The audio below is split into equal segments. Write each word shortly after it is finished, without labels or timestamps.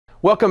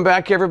Welcome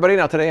back, everybody.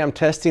 Now today I'm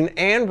testing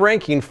and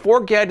ranking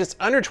 4 gadgets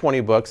under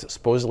 20 bucks,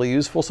 supposedly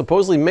useful,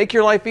 supposedly make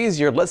your life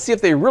easier. Let's see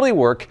if they really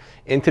work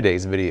in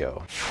today's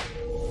video.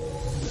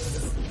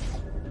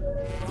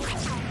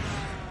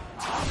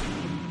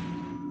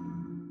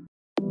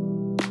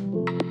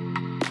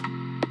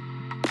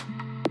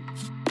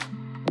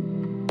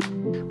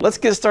 Let's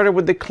get started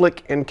with the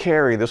click and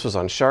carry. This was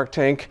on Shark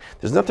Tank.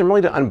 There's nothing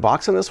really to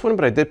unbox on this one,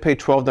 but I did pay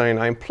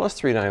 $12.99 plus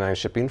 $3.99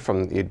 shipping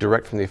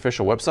direct from the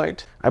official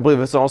website. I believe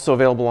it's also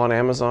available on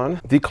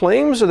Amazon. The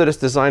claims are that it's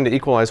designed to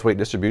equalize weight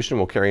distribution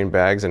while carrying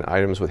bags and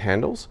items with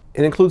handles.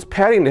 It includes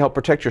padding to help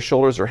protect your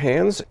shoulders or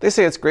hands. They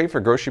say it's great for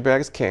grocery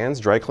bags, cans,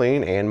 dry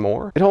cleaning, and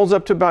more. It holds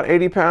up to about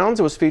 80 pounds.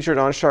 It was featured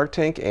on Shark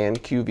Tank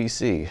and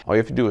QVC. All you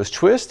have to do is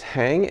twist,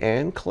 hang,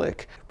 and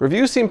click.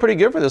 Reviews seem pretty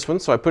good for this one,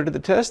 so I put it to the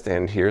test,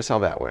 and here's how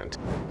that went.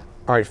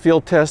 All right,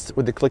 field test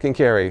with the click and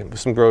carry with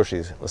some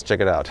groceries. Let's check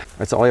it out.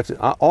 That's all I have to.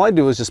 All I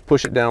do is just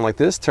push it down like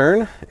this,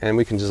 turn, and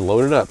we can just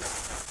load it up.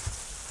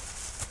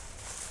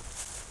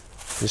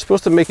 You're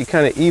supposed to make it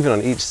kind of even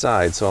on each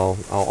side, so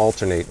I'll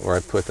alternate where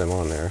I put them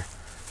on there.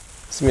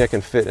 See, I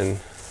can fit in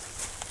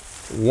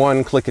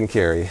one click and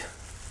carry.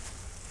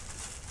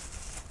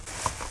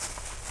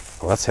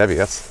 Oh, that's heavy.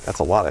 That's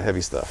a lot of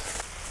heavy stuff.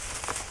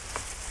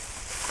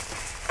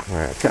 All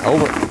right, kind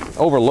of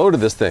overloaded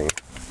this thing.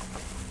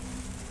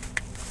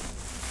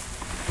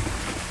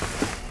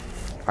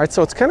 All right,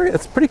 so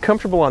it's pretty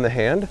comfortable on the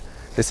hand.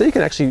 They say you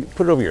can actually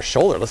put it over your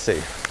shoulder. Let's see.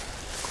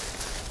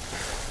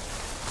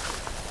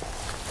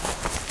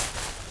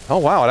 Oh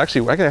wow, I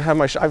can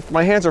have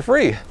my hands are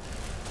free.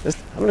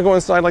 I'm gonna go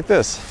inside like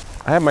this.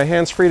 I have my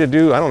hands free to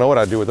do, I don't know what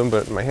I'd do with them,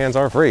 but my hands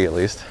are free at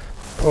least.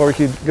 Or we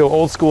could go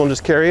old school and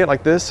just carry it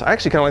like this. I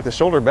actually kind of like the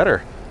shoulder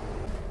better.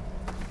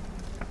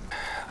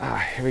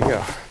 Here we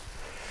go.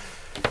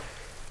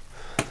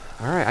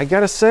 All right, I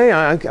gotta say,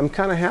 I'm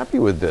kind of happy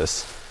with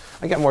this.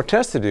 I got more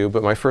tests to do,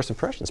 but my first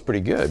impression is pretty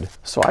good.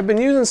 So I've been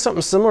using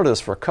something similar to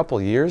this for a couple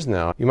of years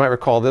now. You might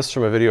recall this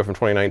from a video from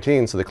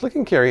 2019. So the click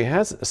and carry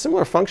has a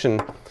similar function,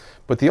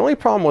 but the only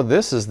problem with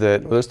this is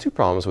that, well, there's two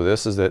problems with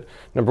this, is that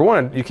number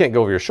one, you can't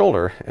go over your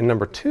shoulder, and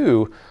number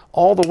two,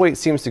 all the weight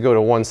seems to go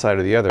to one side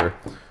or the other,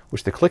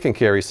 which the click and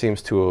carry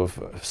seems to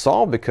have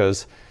solved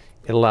because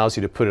it allows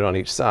you to put it on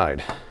each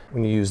side.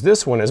 When you use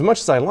this one, as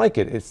much as I like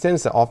it, it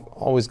tends to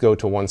always go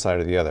to one side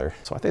or the other.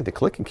 So I think the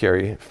click and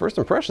carry, first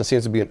impression,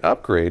 seems to be an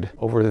upgrade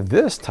over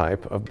this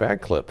type of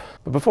bag clip.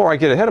 But before I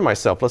get ahead of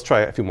myself, let's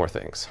try a few more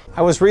things.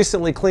 I was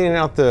recently cleaning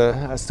out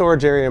the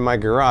storage area in my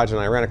garage and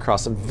I ran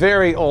across some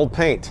very old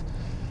paint.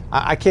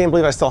 I can't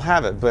believe I still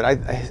have it, but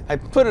I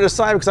put it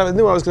aside because I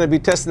knew I was going to be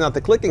testing out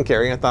the click and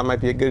carry. I thought it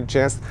might be a good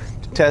chance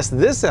to test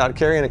this out,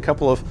 carrying a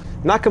couple of,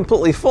 not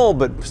completely full,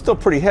 but still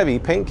pretty heavy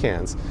paint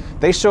cans.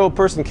 They show a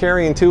person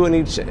carrying 2 in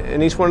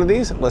each one of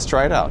these. Let's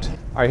try it out.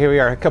 All right, here we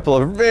are, a couple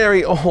of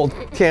very old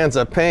cans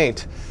of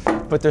paint,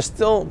 but they're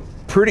still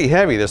pretty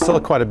heavy. There's still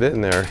quite a bit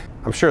in there.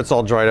 I'm sure it's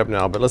all dried up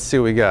now, but let's see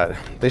what we got.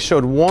 They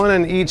showed 1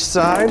 on each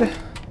side.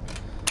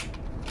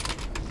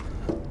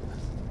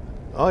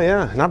 Oh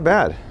yeah, not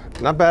bad.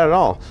 Not bad at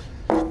all.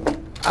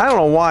 I don't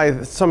know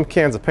why some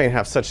cans of paint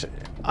have such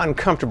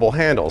uncomfortable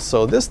handles,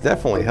 so this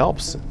definitely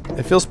helps.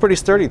 It feels pretty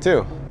sturdy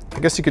too. I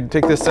guess you could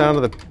take this down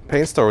to the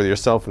paint store with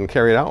yourself and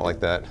carry it out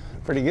like that.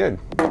 Pretty good.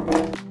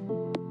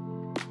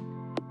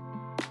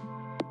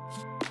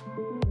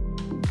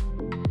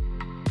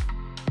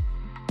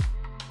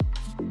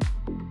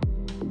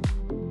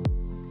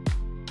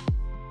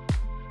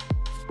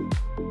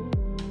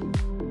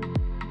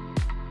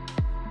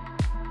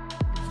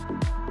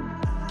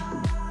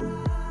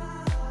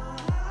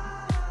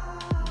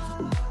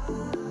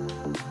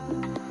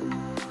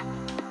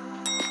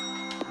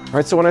 All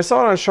right, so when I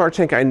saw it on Shark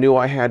Tank, I knew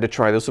I had to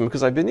try this one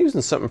because I've been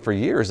using something for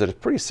years that is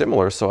pretty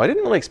similar, so I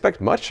didn't really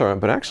expect much from it,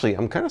 but actually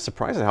I'm kind of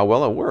surprised at how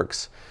well it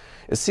works.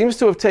 It seems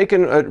to have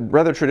taken a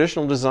rather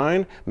traditional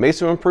design, made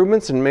some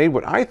improvements, and made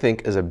what I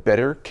think is a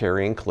better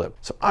carrying clip.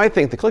 So I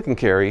think the click and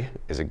carry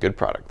is a good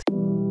product.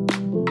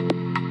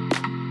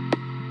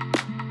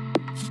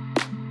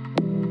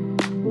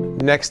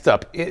 Next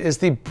up, it is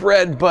the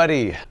Bread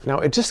Buddy. Now,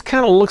 it just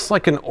kind of looks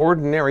like an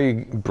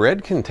ordinary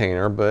bread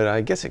container, but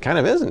I guess it kind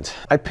of isn't.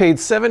 I paid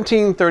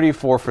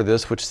 $17.34 for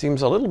this, which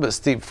seems a little bit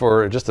steep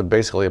for just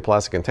basically a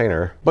plastic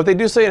container. But they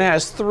do say it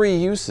has 3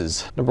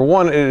 uses. Number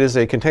one, it is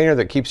a container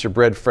that keeps your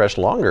bread fresh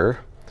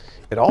longer.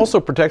 It also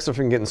protects it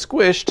from getting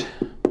squished.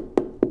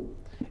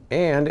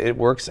 And it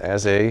works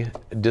as a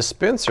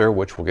dispenser,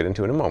 which we'll get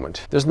into in a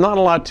moment. There's not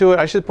a lot to it.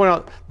 I should point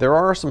out there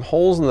are some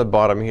holes in the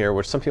bottom here,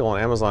 which some people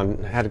on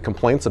Amazon had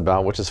complaints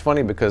about, which is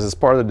funny because it's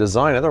part of the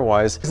design.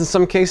 Otherwise, in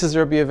some cases,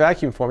 there would be a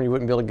vacuum form. You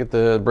wouldn't be able to get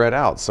the bread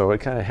out, so it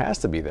kind of has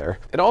to be there.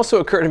 It also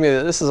occurred to me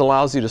that this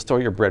allows you to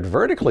store your bread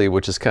vertically,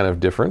 which is kind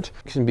of different.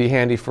 It can be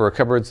handy for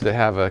cupboards that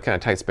have a kind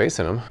of tight space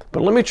in them.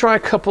 But let me try a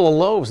couple of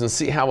loaves and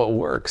see how it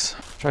works.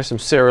 Try some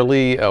Sara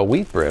Lee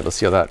wheat bread. Let's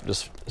see how that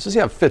let's see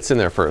how it fits in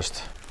there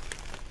first.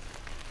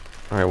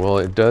 All right, well,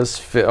 it does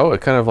fit. Oh,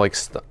 it kind of like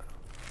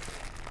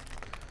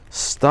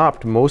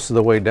stopped most of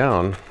the way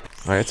down.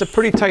 All right, it's a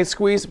pretty tight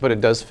squeeze, but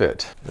it does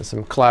fit. There's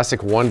some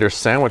classic Wonder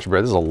sandwich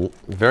bread. This is a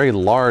very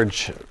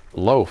large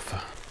loaf,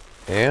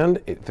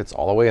 and it fits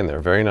all the way in there.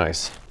 Very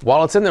nice.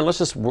 While it's in there, let's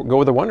just go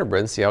with the Wonder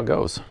bread and see how it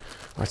goes. All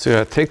right, so you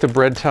gotta take the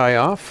bread tie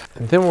off,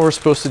 and then what we're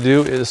supposed to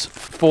do is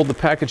fold the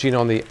packaging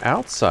on the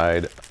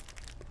outside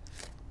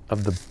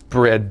of the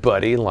bread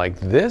buddy like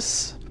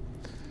this.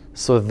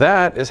 So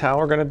that is how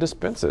we're gonna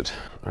dispense it.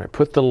 All right,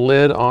 put the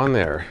lid on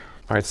there.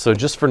 All right, so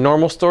just for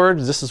normal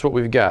storage, this is what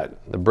we've got.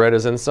 The bread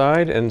is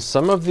inside and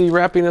some of the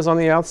wrapping is on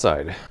the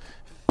outside.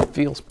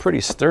 Feels pretty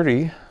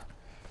sturdy.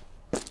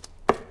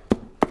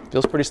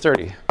 Feels pretty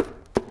sturdy.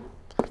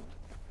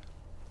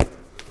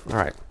 All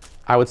right,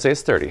 I would say it's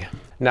sturdy.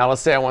 Now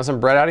let's say I want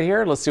some bread out of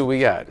here. Let's see what we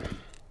got.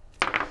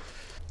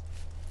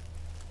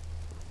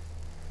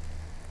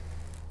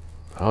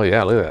 Oh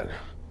yeah, look at that.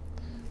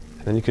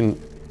 And then you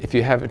can, if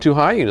you have it too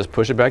high, you just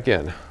push it back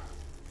in.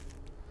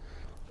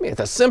 I mean,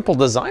 it's a simple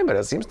design, but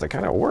it seems to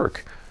kind of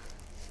work.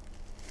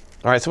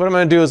 All right, so what I'm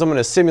gonna do is I'm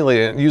gonna simulate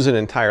it and use an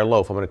entire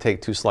loaf. I'm gonna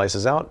take 2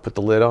 slices out, put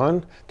the lid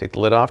on, take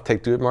the lid off,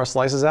 take 2 more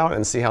slices out,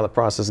 and see how the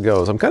process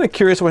goes. I'm kind of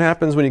curious what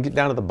happens when you get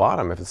down to the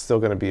bottom, if it's still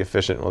gonna be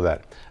efficient with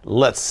that.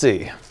 Let's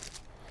see.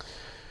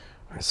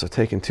 All right, so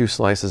taking 2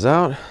 slices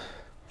out,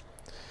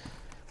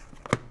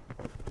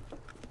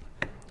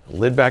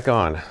 lid back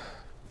on.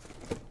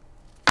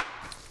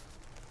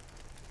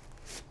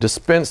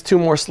 Dispense 2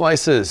 more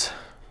slices.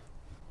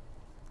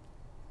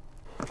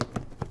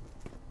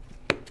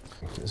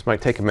 This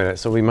might take a minute,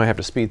 so we might have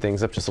to speed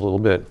things up just a little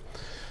bit.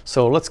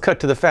 So let's cut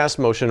to the fast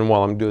motion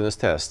while I'm doing this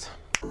test.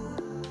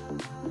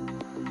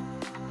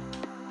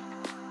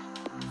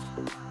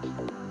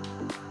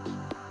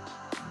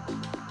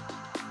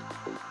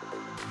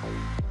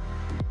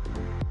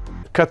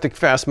 Cut the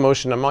fast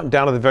motion. I'm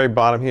down to the very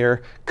bottom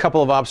here.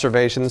 Couple of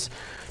observations.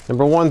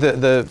 Number one,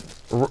 the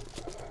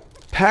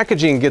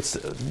packaging gets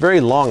very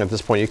long at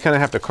this point. You kind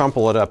of have to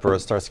crumple it up or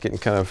it starts getting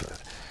kind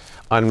of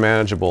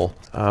unmanageable.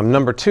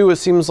 Number two, it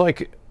seems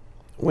like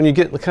when you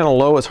get kind of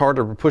low, it's hard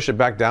to push it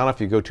back down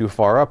if you go too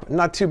far up.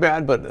 Not too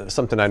bad, but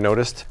something I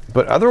noticed.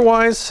 But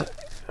otherwise,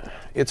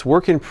 it's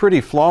working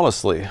pretty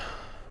flawlessly.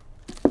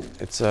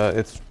 It's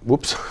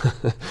whoops.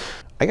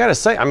 I gotta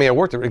say, I mean, it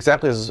worked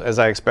exactly as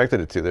I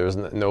expected it to. There was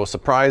no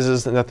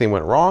surprises, nothing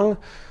went wrong.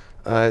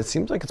 It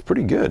seems like it's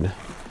pretty good. I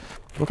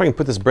wonder if I can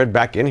put this bread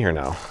back in here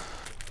now.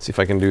 See if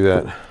I can do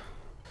that.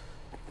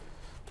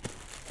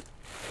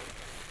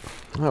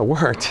 Oh, it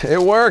worked,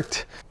 it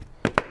worked.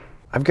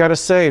 I've got to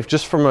say,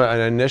 just from an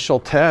initial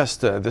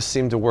test, this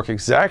seemed to work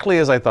exactly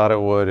as I thought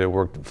it would. It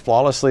worked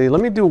flawlessly.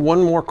 Let me do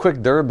one more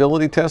quick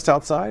durability test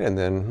outside and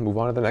then move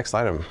on to the next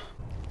item.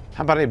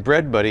 How about a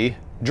Bread Buddy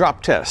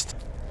drop test?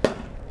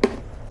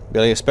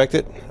 Bailey, inspect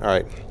it? All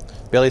right.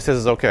 Bailey says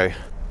it's okay.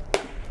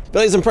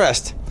 Bailey's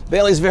impressed.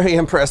 Bailey's very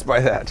impressed by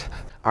that.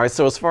 All right,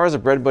 so as far as a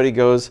Bread Buddy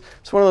goes,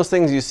 it's one of those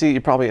things you see,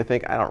 you probably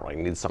think, I don't really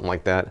need something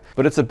like that.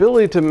 But its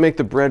ability to make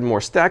the bread more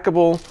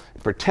stackable,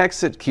 it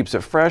protects it, keeps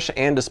it fresh,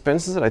 and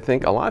dispenses it, I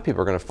think a lot of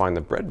people are gonna find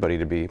the Bread Buddy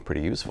to be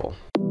pretty useful.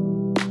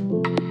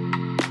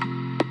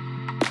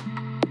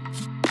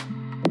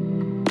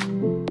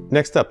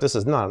 Next up, this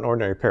is not an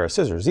ordinary pair of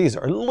scissors. These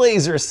are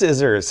laser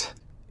scissors.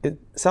 It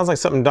sounds like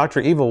something Dr.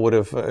 Evil would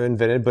have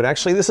invented, but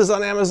actually this is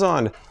on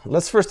Amazon.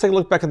 Let's first take a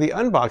look back at the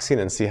unboxing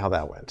and see how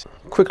that went.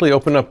 Quickly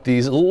open up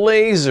these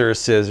laser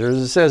scissors.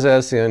 It says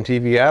as seen on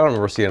TV. I don't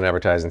remember seeing it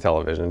advertised in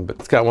television, but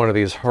it's got one of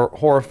these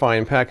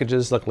horrifying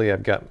packages. Luckily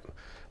I've got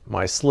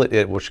my slit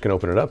it, which can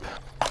open it up.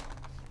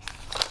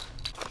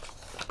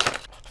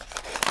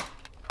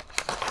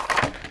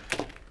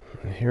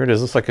 Here it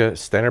is. Looks like a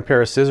standard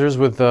pair of scissors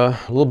with a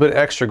little bit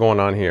extra going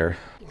on here.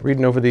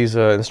 Reading over these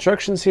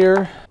instructions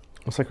here.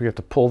 Looks like we have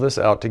to pull this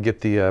out to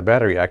get the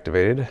battery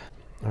activated.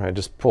 All right,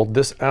 just pulled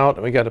this out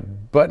and we got a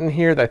button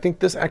here that I think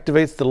this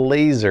activates the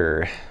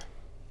laser.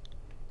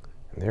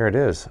 And there it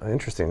is.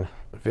 Interesting.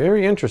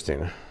 Very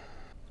interesting.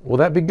 Will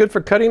that be good for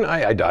cutting?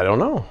 I don't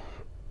know.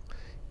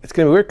 It's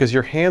gonna be weird because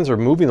your hands are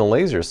moving the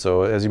laser,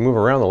 so as you move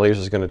around, the laser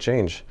is gonna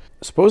change.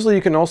 Supposedly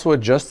you can also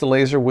adjust the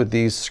laser with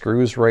these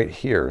screws right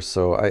here.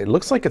 So it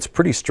looks like it's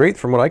pretty straight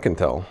from what I can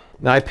tell.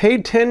 Now I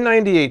paid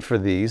 $10.98 for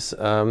these.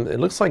 It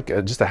looks like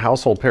just a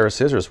household pair of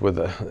scissors with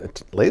a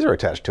laser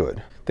attached to it.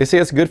 They say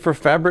it's good for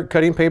fabric,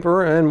 cutting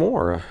paper, and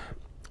more.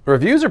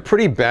 Reviews are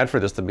pretty bad for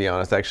this, to be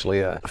honest,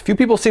 actually. A few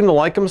people seem to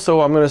like them,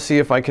 so I'm gonna see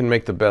if I can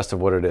make the best of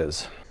what it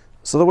is.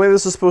 So the way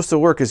this is supposed to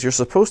work is you're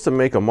supposed to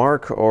make a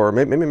mark or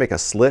maybe make a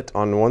slit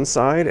on one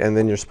side, and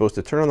then you're supposed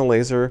to turn on the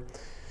laser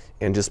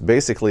and just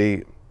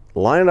basically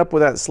line it up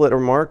with that slit or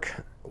mark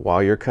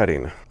while you're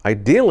cutting.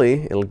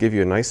 Ideally, it'll give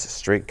you a nice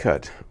straight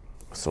cut.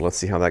 So let's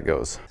see how that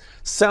goes.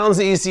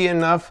 Sounds easy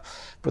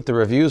enough, but the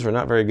reviews were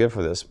not very good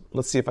for this.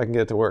 Let's see if I can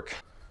get it to work.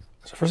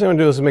 So first thing I'm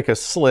gonna do is make a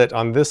slit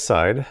on this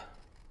side.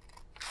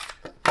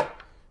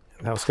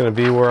 That's gonna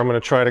be where I'm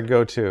gonna try to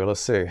go to. Let's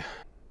see.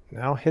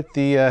 Now hit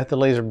the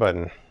laser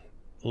button.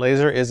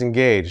 Laser is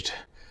engaged.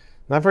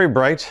 Not very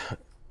bright,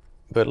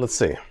 but let's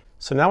see.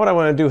 So now what I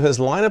want to do is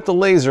line up the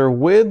laser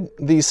with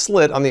the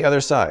slit on the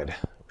other side,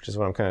 which is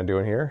what I'm kind of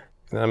doing here.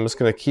 And I'm just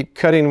gonna keep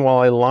cutting while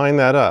I line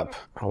that up.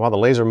 Oh, wow, the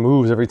laser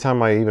moves every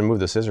time I even move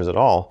the scissors at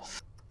all.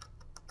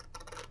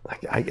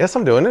 I guess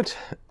I'm doing it.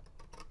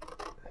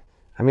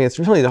 I mean, it's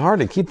really hard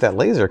to keep that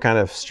laser kind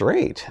of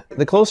straight.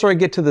 The closer I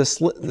get to the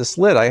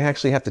slit, I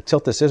actually have to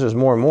tilt the scissors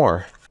more and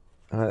more.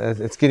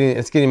 It's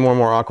getting more and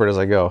more awkward as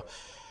I go.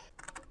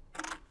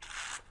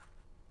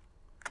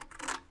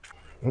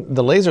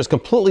 The laser is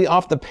completely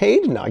off the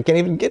page now. I can't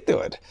even get to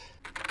it.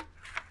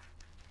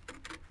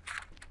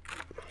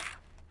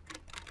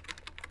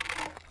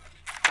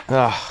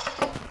 Well,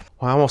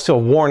 I almost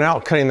feel worn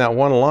out cutting that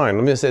one line.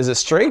 Let me say, is it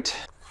straight?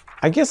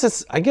 I guess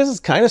it's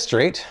kind of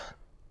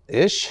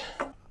straight-ish.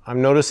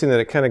 I'm noticing that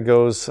it kind of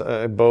goes,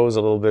 it bows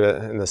a little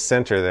bit in the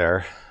center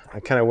there. I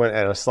kind of went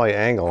at a slight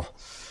angle.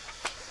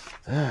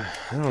 I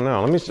don't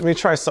know. Let me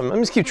try something. Let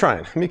me just keep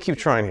trying. Let me keep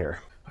trying here.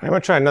 I'm gonna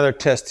try another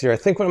test here. I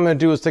think what I'm gonna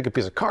do is take a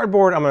piece of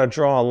cardboard. I'm gonna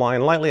draw a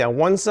line lightly on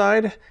one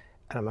side, and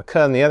I'm gonna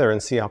cut on the other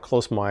and see how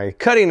close my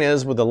cutting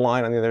is with the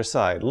line on the other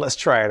side. Let's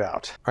try it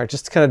out. All right,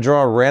 just to kind of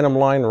draw a random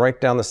line right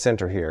down the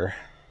center here.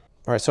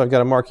 All right, so I've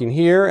got a marking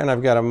here, and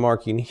I've got a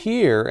marking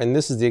here, and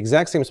this is the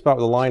exact same spot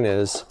where the line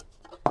is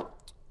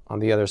on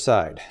the other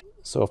side.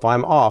 So if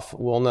I'm off,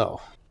 we'll know.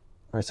 All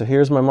right, so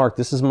here's my mark.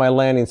 This is my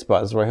landing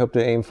spot. This is where I hope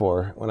to aim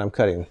for when I'm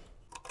cutting.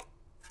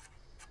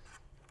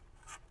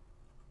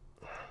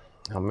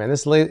 Oh man,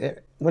 this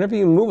laser, whenever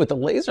you move it, the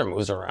laser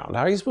moves around.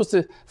 How are you supposed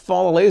to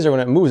follow the laser when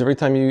it moves every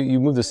time you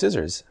move the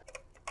scissors?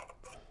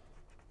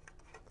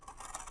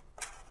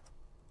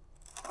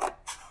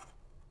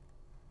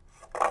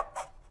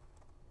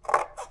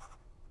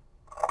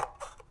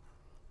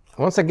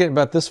 Once I get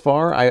about this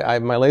far,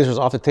 my laser's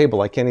off the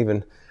table. I can't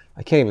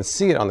even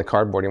see it on the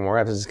cardboard anymore. I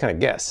have to just kind of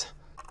guess.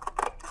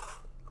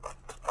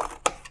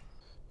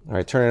 All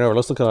right, turn it over.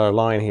 Let's look at our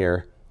line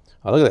here.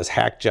 Oh, look at this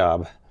hack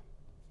job.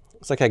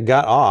 It's like I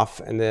got off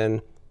and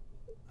then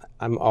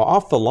I'm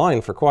off the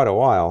line for quite a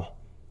while.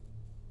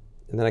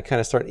 And then I kind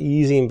of start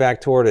easing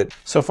back toward it.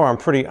 So far, I'm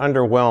pretty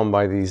underwhelmed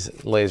by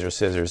these laser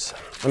scissors.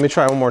 Let me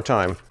try one more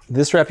time.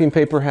 This wrapping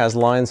paper has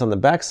lines on the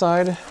back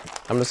side.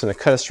 I'm just gonna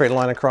cut a straight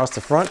line across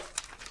the front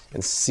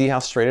and see how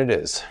straight it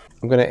is.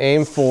 I'm gonna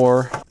aim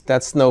for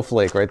that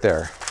snowflake right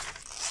there.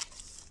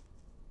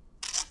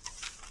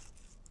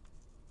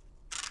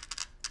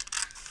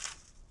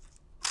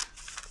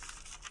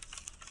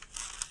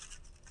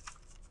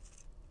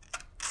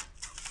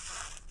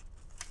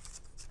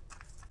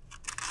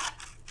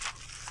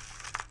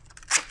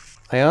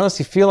 I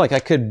honestly feel like I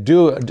could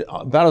do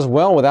about as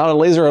well without a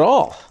laser at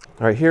all.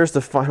 All right, here's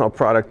the final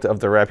product of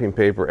the wrapping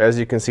paper. As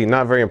you can see,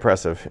 not very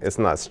impressive. It's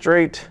not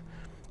straight,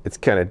 it's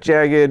kind of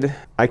jagged.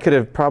 I could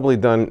have probably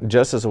done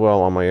just as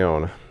well on my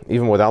own,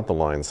 even without the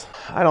lines.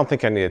 I don't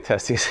think I need to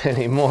test these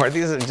anymore.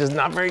 These are just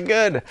not very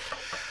good.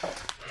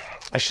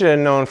 I should have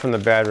known from the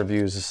bad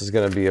reviews this is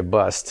gonna be a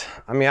bust.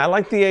 I mean, I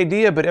like the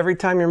idea, but every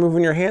time you're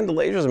moving your hand, the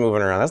laser's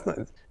moving around. That's not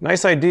a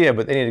nice idea,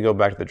 but they need to go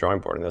back to the drawing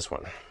board in this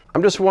one.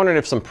 I'm just wondering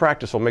if some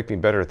practice will make me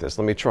better at this.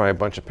 Let me try a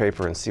bunch of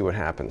paper and see what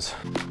happens.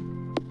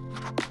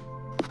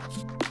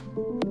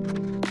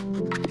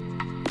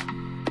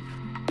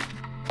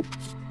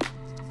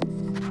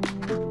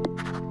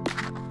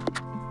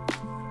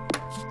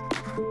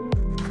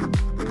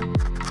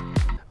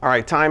 All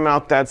right, time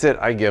out, that's it,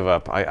 I give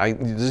up.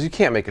 You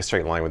can't make a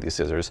straight line with these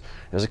scissors.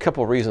 There's a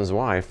couple reasons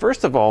why.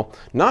 First of all,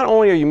 not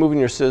only are you moving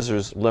your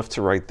scissors left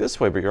to right this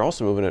way, but you're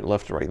also moving it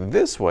left to right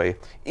this way.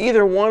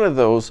 Either one of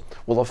those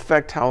will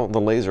affect how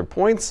the laser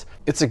points.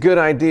 It's a good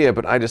idea,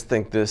 but I just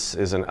think this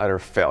is an utter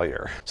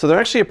failure. So they're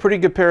actually a pretty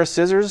good pair of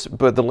scissors,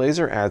 but the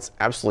laser adds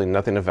absolutely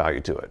nothing of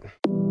value to it.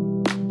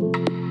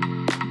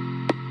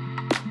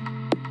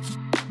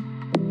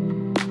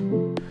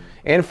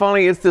 And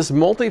finally, it's this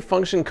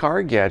multi-function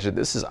card gadget.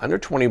 This is under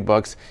 20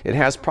 bucks. It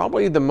has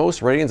probably the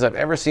most ratings I've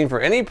ever seen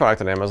for any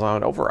product on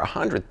Amazon, over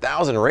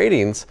 100,000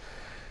 ratings.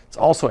 It's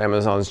also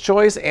Amazon's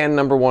choice and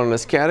 #1 in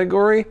this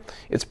category.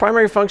 Its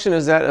primary function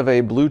is that of a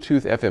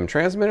Bluetooth FM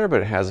transmitter, but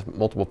it has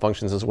multiple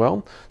functions as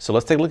well. So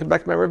let's take a look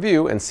back at my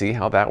review and see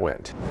how that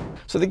went.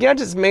 So the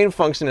gadget's main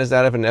function is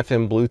that of an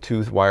FM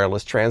Bluetooth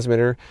wireless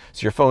transmitter.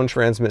 So your phone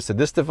transmits to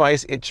this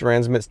device, it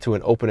transmits to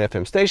an open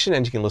FM station,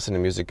 and you can listen to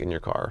music in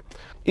your car.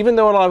 Even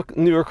though a lot of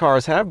newer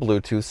cars have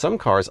Bluetooth, some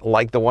cars,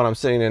 like the one I'm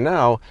sitting in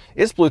now,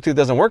 its Bluetooth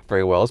doesn't work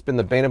very well. It's been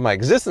the bane of my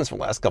existence for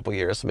the last couple of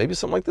years, so maybe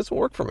something like this will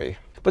work for me.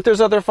 But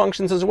there's other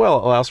functions as well.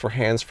 It allows for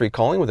hands-free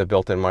calling with a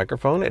built-in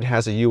microphone. It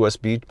has a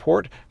USB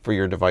port for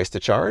your device to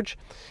charge.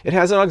 It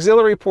has an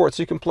auxiliary port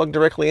so you can plug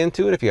directly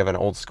into it if you have an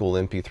old school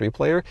MP3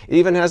 player. It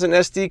even has an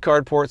SD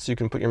card port so you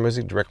can put your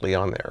music directly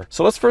on there.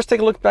 So let's first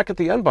take a look back at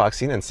the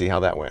unboxing and see how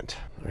that went.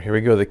 Here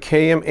we go, the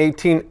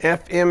KM18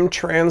 FM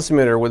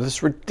transmitter with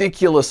this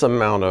ridiculous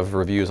amount of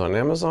reviews on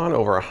Amazon,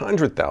 over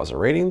 100,000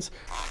 ratings.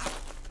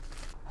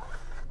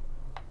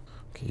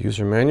 Okay,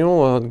 user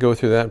manual, I'll go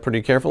through that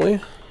pretty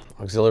carefully.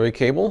 Auxiliary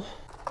cable.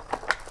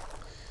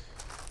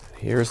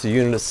 Here's the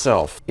unit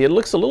itself. It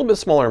looks a little bit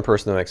smaller in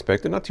person than I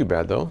expected, not too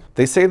bad though.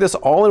 They say this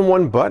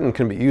all-in-one button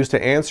can be used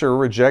to answer or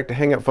reject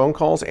hang-up phone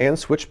calls and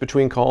switch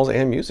between calls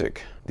and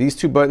music. These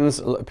two buttons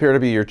appear to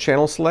be your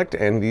channel select,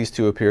 and these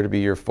two appear to be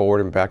your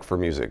forward and back for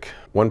music.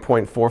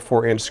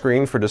 1.44-inch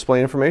screen for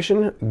display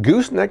information,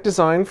 gooseneck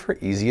design for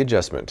easy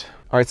adjustment.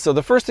 All right, so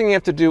the first thing you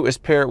have to do is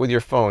pair it with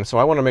your phone. So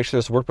I want to make sure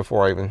this worked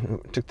before I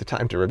even took the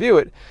time to review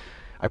it.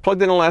 I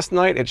plugged it in last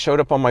night, it showed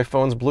up on my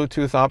phone's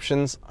Bluetooth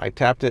options, I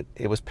tapped it,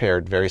 it was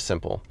paired, very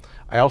simple.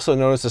 I also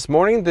noticed this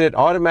morning that it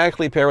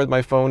automatically paired with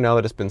my phone now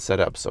that it's been set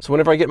up. So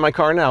whenever I get in my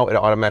car now, it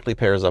automatically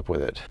pairs up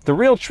with it. The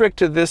real trick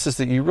to this is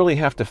that you really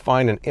have to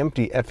find an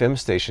empty FM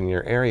station in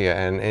your area.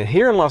 And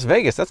here in Las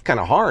Vegas, that's kind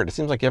of hard. It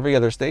seems like every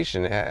other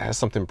station has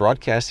something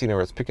broadcasting or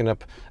it's picking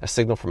up a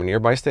signal from a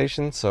nearby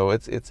station. So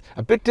it's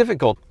a bit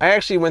difficult. I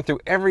actually went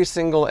through every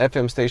single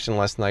FM station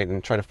last night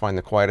and tried to find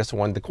the quietest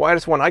one. The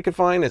quietest one I could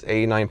find is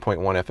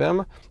 89.1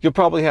 FM. You'll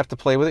probably have to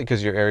play with it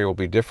because your area will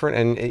be different.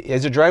 And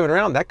as you're driving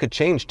around, that could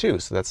change too.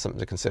 So that's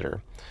something to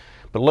consider.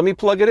 But let me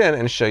plug it in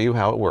and show you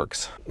how it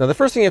works. Now the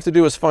first thing you have to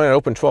do is find an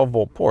open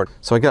 12-volt port.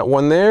 So I got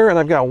one there and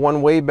I've got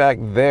one way back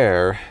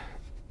there.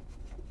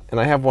 And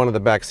I have one in the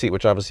back seat,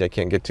 which obviously I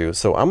can't get to.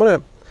 So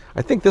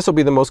I think this will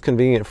be the most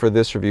convenient for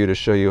this review to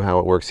show you how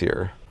it works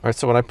here. All right,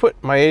 so when I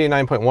put my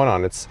 89.1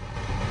 on, it's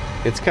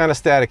kind of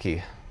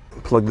staticky.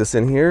 Plug this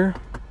in here.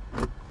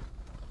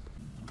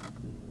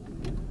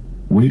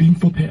 Waiting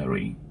for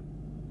pairing.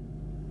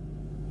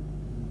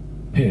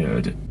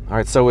 Paired. All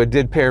right, so it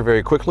did pair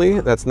very quickly.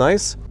 That's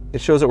nice. It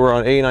shows that we're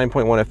on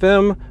 89.1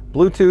 FM,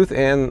 Bluetooth,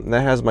 and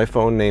that has my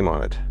phone name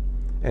on it.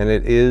 And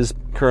it is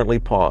currently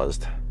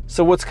paused.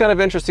 So what's kind of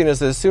interesting is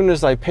that as soon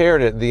as I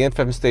paired it, the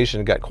FM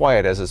station got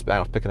quiet as it's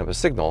picking up a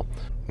signal.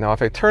 Now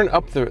if I turn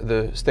up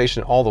the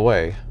station all the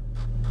way,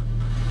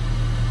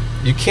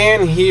 you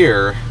can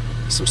hear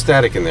some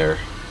static in there.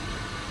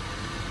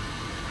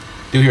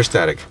 Do hear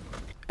static.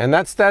 And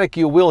that static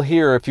you will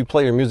hear if you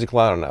play your music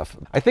loud enough.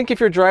 I think if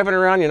you're driving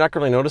around, you're not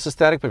going to notice the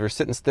static, but if you're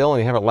sitting still and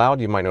you have it loud,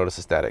 you might notice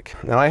the static.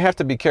 Now I have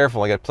to be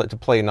careful. I got to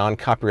play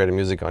non-copyrighted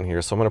music on here,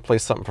 so I'm going to play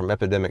something from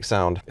Epidemic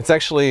Sound. It's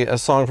actually a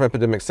song from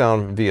Epidemic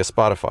Sound via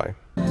Spotify.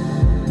 All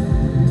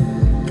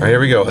right,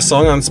 here we go. A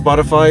song on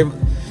Spotify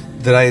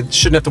that I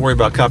shouldn't have to worry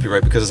about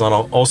copyright because it's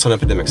also on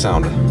Epidemic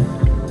Sound.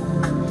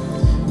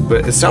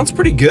 But it sounds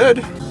pretty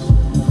good.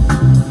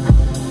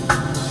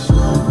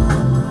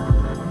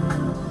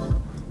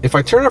 If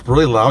I turn it up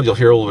really loud, you'll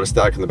hear a little bit of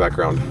static in the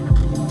background.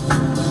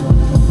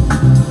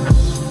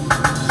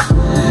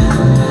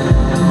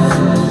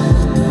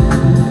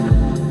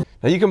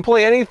 Now you can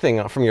play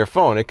anything from your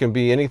phone. It can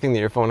be anything that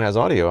your phone has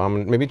audio.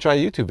 Maybe try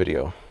a YouTube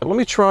video. But let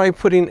me try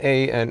putting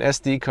an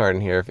SD card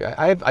in here.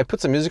 I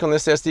put some music on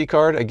this SD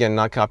card, again,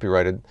 not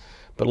copyrighted.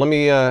 But let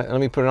me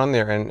put it on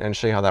there and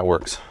show you how that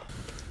works.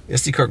 The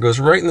SD card goes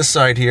right in the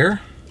side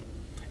here.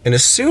 And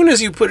as soon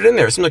as you put it in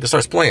there, it seems like it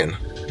starts playing.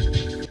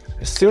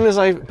 As soon as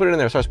I put it in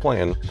there, it starts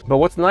playing. But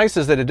what's nice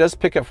is that it does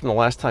pick up from the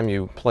last time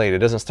you played. It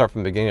doesn't start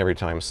from the beginning every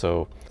time.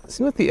 So it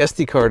seems like the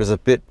SD card is a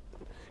bit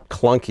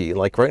clunky.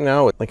 Like right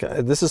now,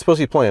 this is supposed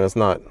to be playing. It's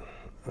not.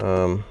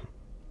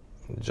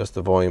 Adjust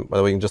the volume. By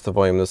the way, you can adjust the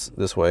volume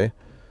this way,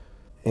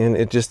 and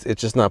it's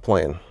just not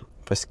playing.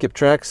 If I skip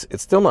tracks,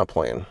 it's still not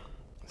playing.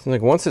 It seems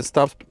like once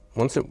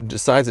it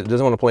decides it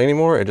doesn't want to play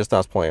anymore, it just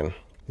stops playing.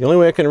 The only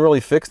way I can really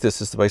fix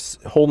this is by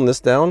holding this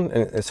down,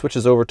 and it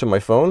switches over to my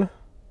phone.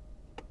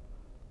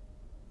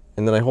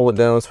 And then I hold it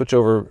down and switch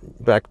over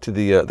back to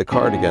the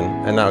card again,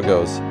 and now it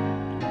goes.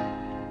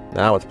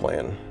 Now it's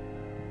playing.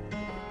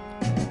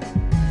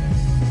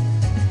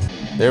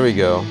 There we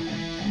go.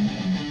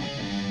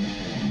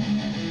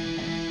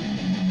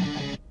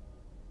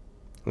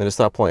 And then it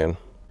stopped playing.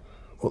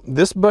 Well,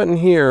 this button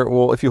here,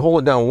 well, if you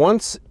hold it down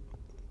once,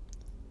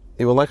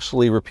 it will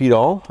actually repeat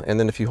all, and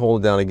then if you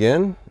hold it down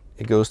again,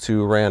 it goes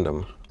to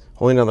random.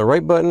 Holding down the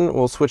right button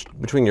will switch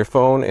between your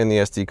phone and the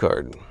SD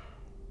card.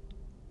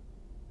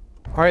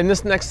 All right, in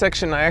this next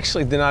section, I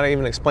actually did not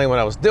even explain what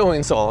I was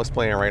doing, so I'll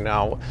explain it right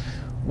now.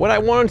 What I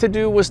wanted to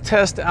do was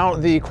test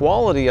out the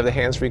quality of the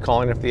hands-free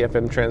calling of the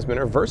FM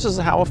transmitter versus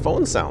how a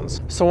phone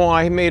sounds. So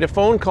I made a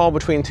phone call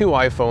between two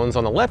iPhones.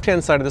 On the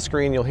left-hand side of the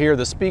screen, you'll hear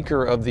the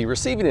speaker of the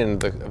receiving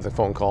end of the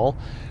phone call.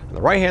 On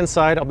the right-hand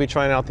side, I'll be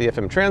trying out the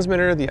FM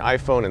transmitter, the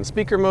iPhone in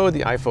speaker mode,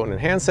 the iPhone in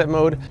handset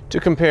mode, to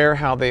compare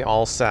how they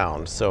all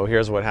sound. So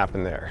here's what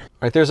happened there. All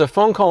right, there's a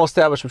phone call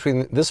established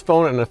between this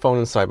phone and a phone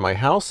inside my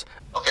house.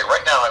 Okay,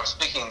 right now I'm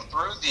speaking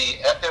through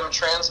the FM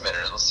transmitter.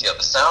 Let's see how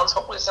this sounds.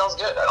 Hopefully it sounds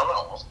good. I don't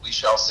know. We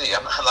shall see.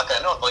 I'm not going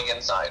to know until I get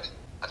inside.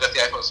 I've got the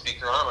iPhone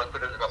speaker on. I'm going to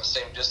put it about the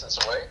same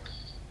distance away.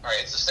 All right,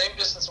 it's the same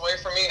distance away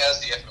from me as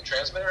the FM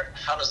transmitter.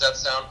 How does that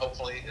sound?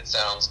 Hopefully it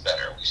sounds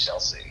better. We shall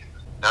see.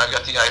 Now I've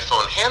got the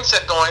iPhone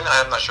handset going.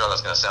 I'm not sure how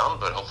that's going to sound,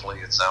 but hopefully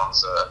it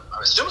sounds,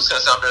 I assume it's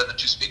going to sound better than the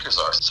two speakers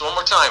are. So one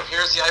more time,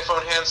 here's the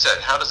iPhone handset.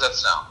 How does that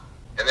sound?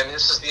 And then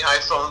this is the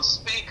iPhone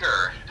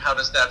speaker. How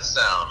does that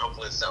sound?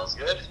 Hopefully it sounds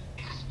good.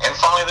 And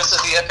finally, this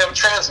is the FM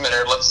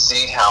transmitter. Let's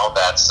see how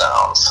that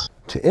sounds.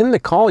 To end the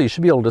call, you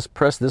should be able to just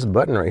press this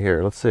button right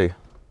here. Let's see.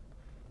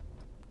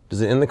 Does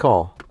it end the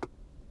call?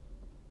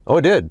 Oh,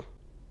 it did.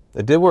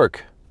 It did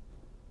work.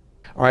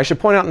 All right, I should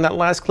point out in that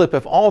last clip,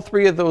 if all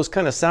three of those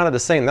kind of sounded the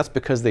same, that's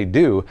because they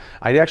do.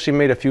 I actually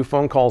made a few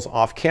phone calls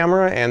off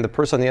camera, and the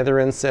person on the other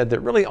end said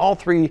that really all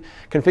three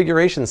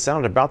configurations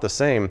sounded about the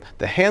same.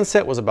 The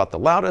handset was about the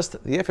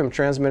loudest, the FM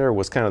transmitter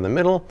was kind of in the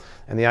middle,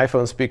 and the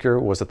iPhone speaker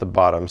was at the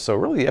bottom. So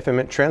really the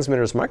FM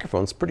transmitter's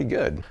microphone's pretty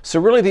good. So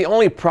really the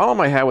only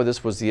problem I had with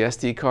this was the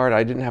SD card.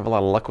 I didn't have a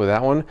lot of luck with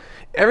that one.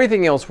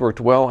 Everything else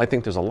worked well. I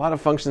think there's a lot of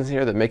functions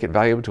here that make it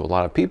valuable to a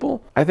lot of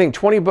people. I think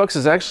 20 bucks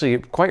is actually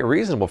quite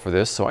reasonable for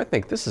this, so I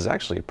think this is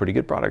actually a pretty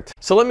good product.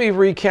 So let me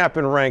recap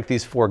and rank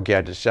these 4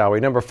 gadgets, shall we?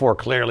 Number 4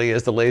 clearly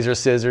is the laser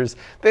scissors.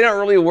 They don't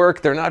really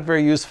work, they're not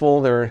very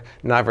useful, they're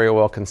not very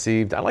well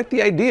conceived. I like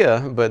the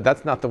idea, but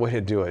that's not the way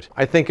to do it.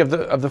 I think of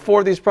the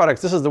 4 of these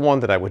products, this is the one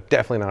that I would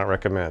definitely not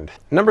recommend.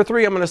 Number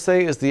 3 I'm going to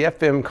say is the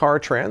FM car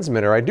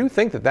transmitter. I do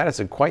think that that is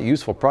a quite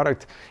useful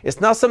product. It's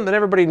not something that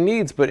everybody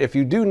needs, but if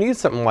you do need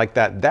something like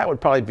that, that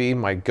would probably be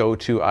my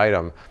go-to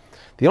item.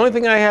 The only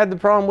thing I had the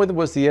problem with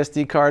was the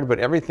SD card, but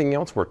everything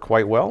else worked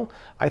quite well.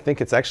 I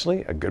think it's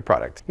actually a good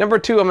product. Number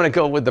 2, I'm going to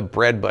go with the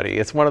Bread Buddy.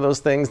 It's one of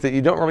those things that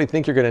you don't really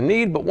think you're going to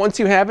need, but once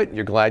you have it,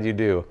 you're glad you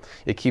do.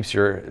 It keeps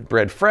your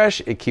bread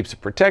fresh, it keeps it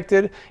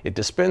protected, it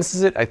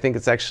dispenses it. I think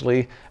it's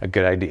actually a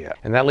good idea.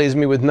 And that leaves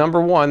me with number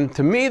 1.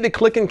 To me, the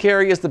Click and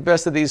Carry is the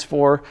best of these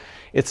 4.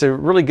 It's a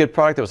really good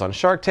product that was on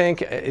Shark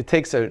Tank. It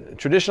takes a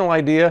traditional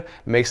idea,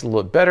 makes it a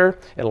little bit better.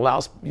 It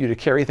allows you to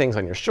carry things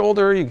on your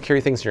shoulder. You can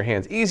carry things in your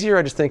hands easier.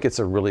 I just think it's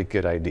a really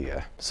good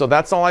idea. So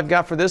that's all I've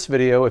got for this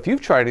video. If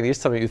you've tried any of these,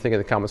 tell me what you think in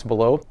the comments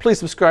below. Please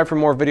subscribe for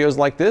more videos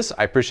like this.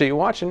 I appreciate you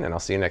watching, and I'll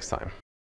see you next time.